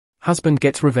Husband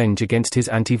gets revenge against his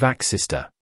anti-vax sister.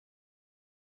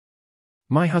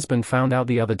 My husband found out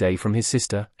the other day from his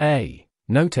sister, A.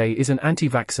 Note is an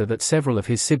anti-vaxxer, that several of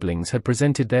his siblings had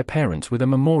presented their parents with a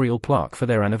memorial plaque for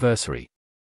their anniversary.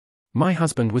 My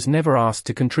husband was never asked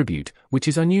to contribute, which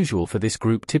is unusual for this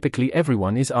group. Typically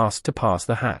everyone is asked to pass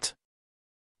the hat.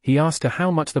 He asked her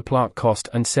how much the plaque cost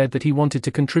and said that he wanted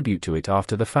to contribute to it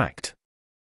after the fact.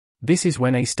 This is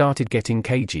when A started getting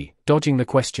cagey, dodging the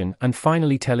question and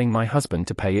finally telling my husband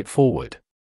to pay it forward.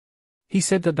 He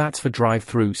said that that's for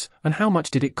drive-thrus, and how much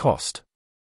did it cost?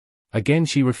 Again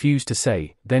she refused to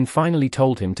say, then finally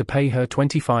told him to pay her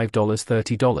 $25,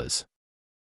 $30.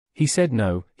 He said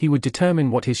no, he would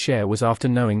determine what his share was after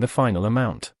knowing the final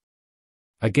amount.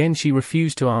 Again she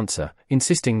refused to answer,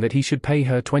 insisting that he should pay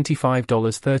her $25,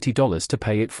 $30 to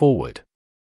pay it forward.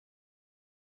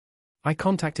 I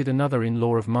contacted another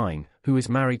in-law of mine, who is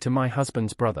married to my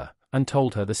husband's brother, and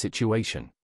told her the situation.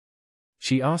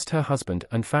 She asked her husband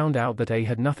and found out that A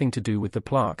had nothing to do with the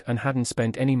plaque and hadn't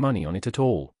spent any money on it at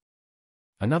all.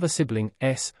 Another sibling,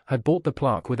 S, had bought the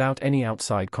plaque without any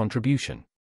outside contribution.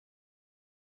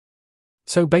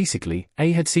 So basically,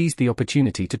 A had seized the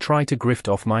opportunity to try to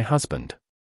grift off my husband.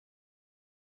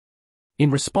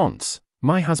 In response,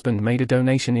 my husband made a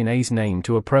donation in A's name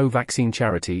to a pro-vaccine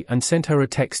charity and sent her a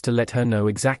text to let her know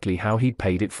exactly how he'd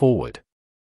paid it forward.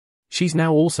 She's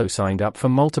now also signed up for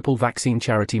multiple vaccine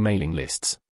charity mailing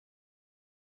lists.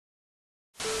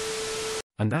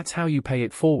 And that's how you pay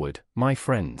it forward, my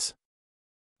friends.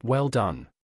 Well done.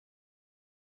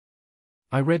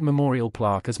 I read memorial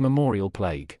plaque as memorial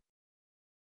plague.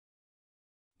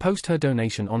 Post her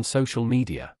donation on social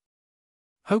media.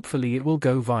 Hopefully it will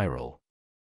go viral.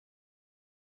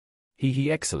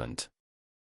 Excellent.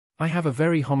 I have a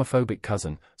very homophobic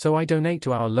cousin, so I donate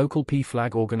to our local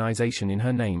PFLAG organization in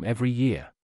her name every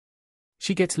year.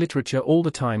 She gets literature all the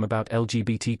time about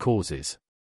LGBT causes.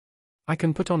 I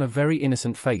can put on a very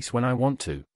innocent face when I want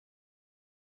to.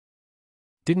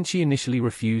 Didn't she initially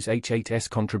refuse H8's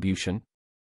contribution?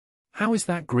 How is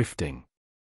that grifting?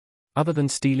 Other than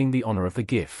stealing the honor of the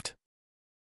gift.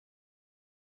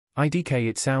 IDK,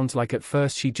 it sounds like at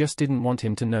first she just didn't want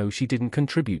him to know she didn't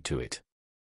contribute to it.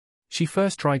 She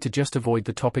first tried to just avoid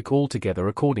the topic altogether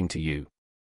according to you.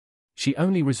 She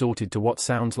only resorted to what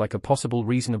sounds like a possible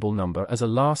reasonable number as a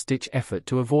last-ditch effort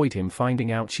to avoid him finding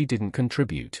out she didn't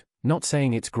contribute. Not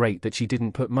saying it's great that she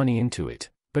didn't put money into it,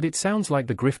 but it sounds like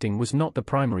the grifting was not the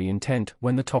primary intent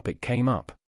when the topic came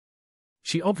up.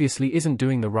 She obviously isn't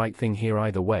doing the right thing here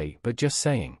either way, but just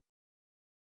saying.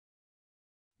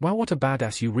 Wow, what a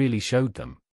badass you really showed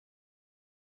them.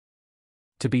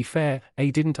 To be fair,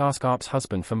 A didn't ask ARP's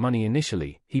husband for money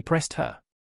initially, he pressed her.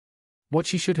 What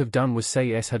she should have done was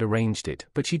say S had arranged it,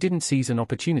 but she didn't seize an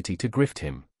opportunity to grift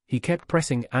him. He kept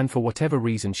pressing and for whatever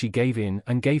reason she gave in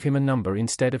and gave him a number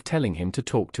instead of telling him to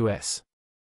talk to S.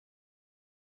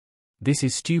 This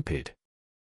is stupid.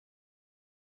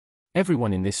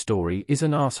 Everyone in this story is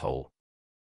an asshole.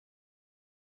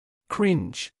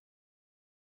 Cringe.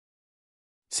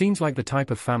 Seems like the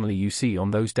type of family you see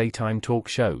on those daytime talk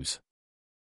shows.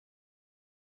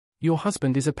 Your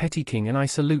husband is a petty king and I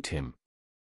salute him.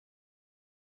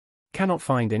 Cannot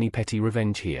find any petty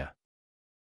revenge here.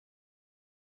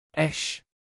 Esh.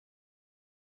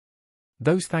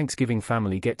 Those Thanksgiving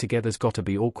family get-togethers gotta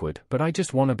be awkward, but I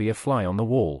just wanna be a fly on the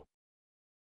wall.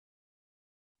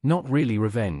 Not really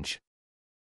revenge.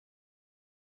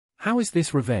 How is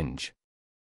this revenge?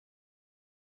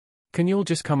 Can y'all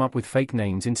just come up with fake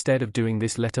names instead of doing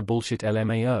this letter bullshit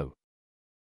LMAO?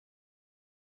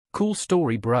 Cool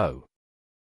story, bro.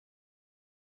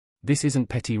 This isn't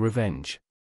petty revenge.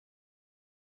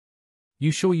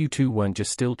 You sure you two weren't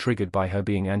just still triggered by her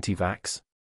being anti-vax?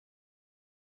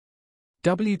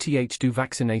 WTH, do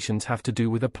vaccinations have to do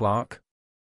with a plaque?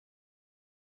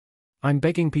 I'm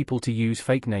begging people to use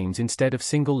fake names instead of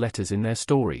single letters in their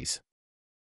stories.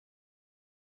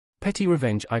 Petty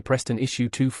revenge, I pressed an issue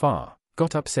too far,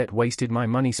 got upset, wasted my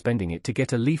money spending it to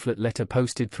get a leaflet letter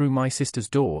posted through my sister's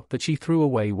door that she threw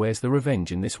away. Where's the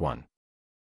revenge in this one?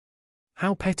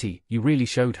 How petty, you really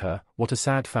showed her, what a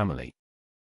sad family.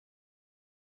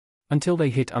 Until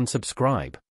they hit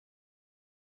unsubscribe.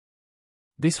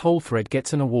 This whole thread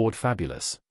gets an award,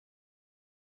 fabulous.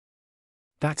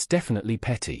 That's definitely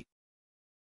petty.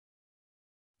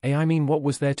 I mean, what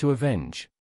was there to avenge?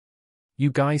 You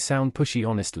guys sound pushy,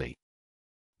 honestly.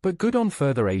 But good on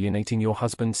further alienating your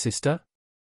husband's sister?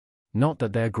 Not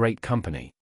that they're great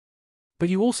company. But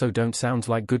you also don't sound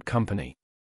like good company.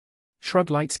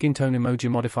 Shrug, light skin tone emoji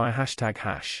modifier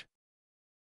 #hash.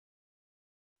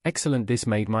 Excellent, this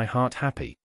made my heart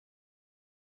happy.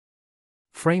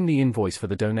 Frame the invoice for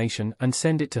the donation and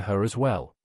send it to her as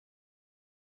well.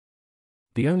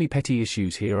 The only petty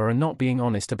issues here are not being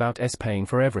honest about paying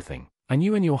for everything, and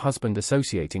you and your husband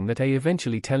associating that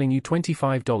eventually telling you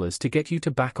 $25 to get you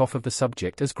to back off of the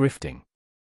subject as grifting.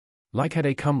 Like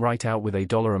had come right out with a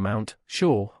dollar amount,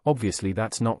 sure, obviously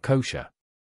that's not kosher.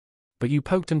 But you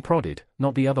poked and prodded,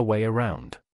 not the other way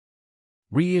around.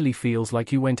 Really feels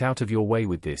like you went out of your way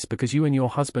with this because you and your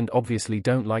husband obviously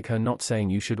don't like her, not saying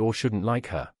you should or shouldn't like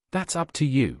her, that's up to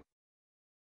you.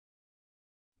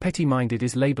 Petty-minded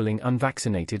is labeling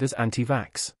unvaccinated as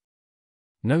anti-vax.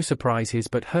 No surprise his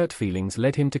but hurt feelings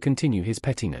led him to continue his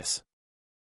pettiness.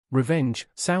 Revenge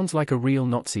sounds like a real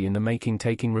Nazi in the making,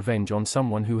 taking revenge on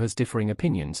someone who has differing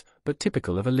opinions, but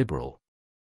typical of a liberal.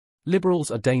 Liberals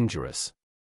are dangerous.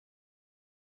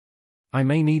 I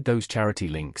may need those charity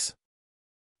links.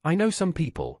 I know some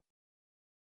people.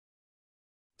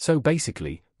 So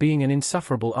basically, being an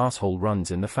insufferable asshole runs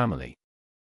in the family.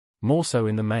 More so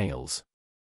in the males.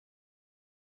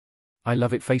 I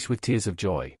love it, face with tears of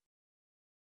joy.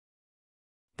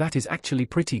 That is actually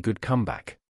pretty good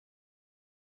comeback.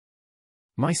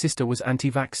 My sister was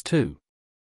anti-vax too.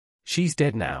 She's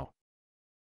dead now.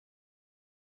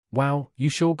 Wow, you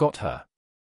sure got her.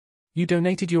 You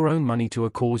donated your own money to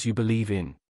a cause you believe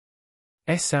in.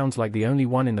 Sounds like the only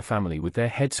one in the family with their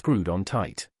head screwed on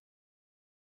tight.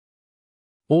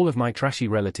 All of my trashy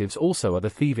relatives also are the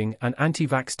thieving and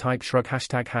anti-vax type. Shrug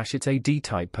 #, it's a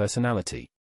D-type personality.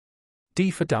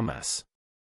 D for dumbass.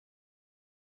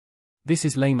 This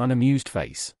is lame, unamused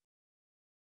face.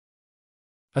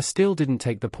 A still didn't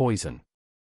take the poison.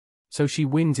 So she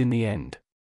wins in the end.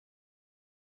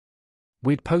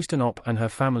 We'd post an op and her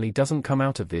family doesn't come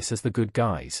out of this as the good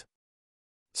guys.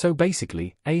 So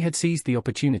basically, had seized the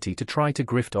opportunity to try to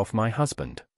grift off my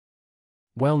husband.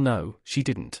 Well, no, she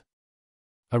didn't.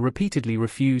 Repeatedly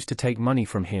refused to take money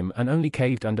from him and only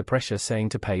caved under pressure, saying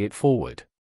to pay it forward.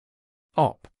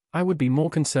 Op, I would be more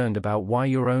concerned about why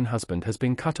your own husband has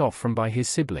been cut off from by his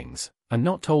siblings, and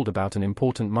not told about an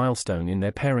important milestone in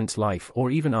their parents' life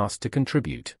or even asked to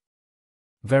contribute.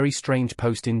 Very strange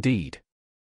post indeed.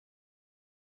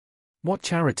 What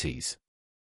charities?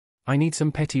 I need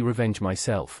some petty revenge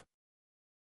myself.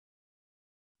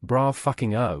 Brav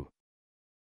fucking oh.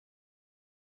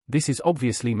 This is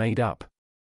obviously made up.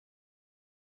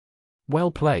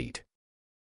 Well played.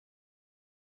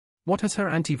 What has her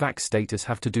anti-vax status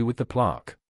have to do with the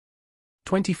plaque?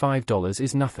 $25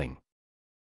 is nothing.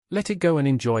 Let it go and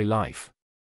enjoy life.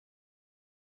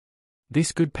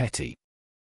 This good petty.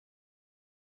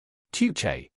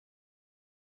 Tuche.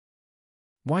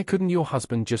 Why couldn't your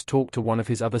husband just talk to one of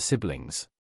his other siblings?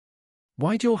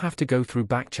 Why'd you all have to go through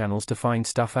back channels to find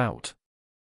stuff out?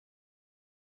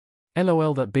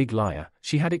 LOL, that big liar,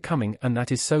 she had it coming, and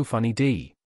that is so funny.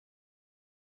 D.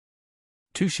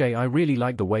 Touche, I really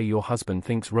like the way your husband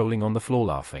thinks, rolling on the floor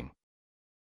laughing.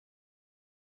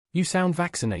 You sound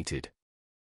vaccinated.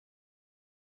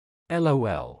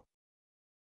 LOL.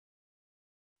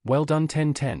 Well done,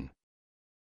 10-10.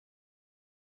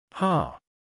 Ha.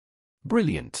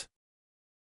 Brilliant.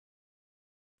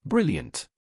 Brilliant.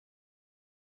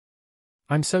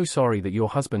 I'm so sorry that your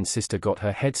husband's sister got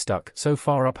her head stuck so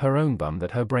far up her own bum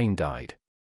that her brain died.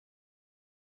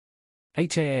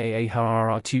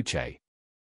 Tuche.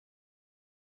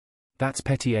 That's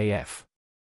petty AF.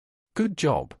 Good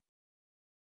job.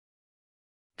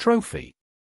 Trophy.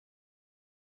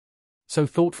 So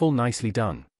thoughtful, nicely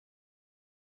done.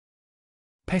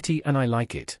 Petty, and I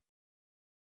like it.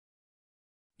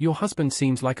 Your husband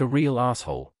seems like a real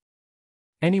asshole.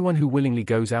 Anyone who willingly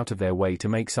goes out of their way to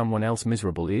make someone else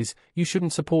miserable you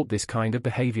shouldn't support this kind of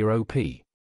behavior. OP.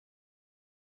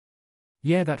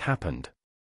 Yeah, that happened.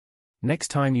 Next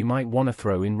time you might wanna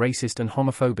throw in racist and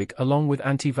homophobic along with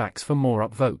anti-vax for more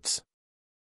upvotes.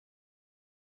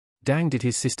 Dang, did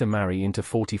his sister marry into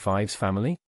 45's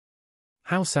family?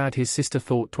 How sad his sister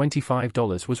thought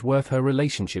 $25 was worth her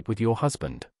relationship with your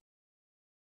husband.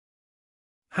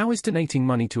 How is donating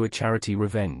money to a charity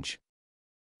revenge?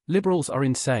 Liberals are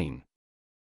insane.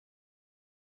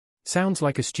 Sounds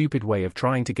like a stupid way of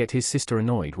trying to get his sister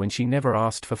annoyed when she never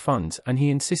asked for funds and he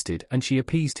insisted and she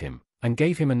appeased him, and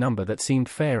gave him a number that seemed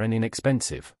fair and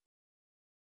inexpensive.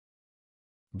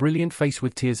 Brilliant, face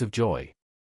with tears of joy.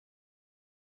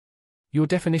 Your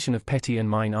definition of petty and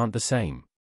mine aren't the same.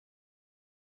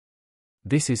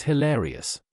 This is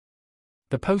hilarious.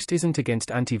 The post isn't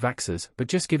against anti-vaxxers but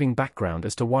just giving background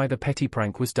as to why the petty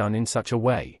prank was done in such a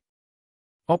way.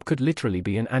 Op could literally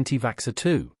be an anti-vaxxer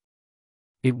too.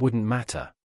 It wouldn't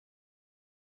matter.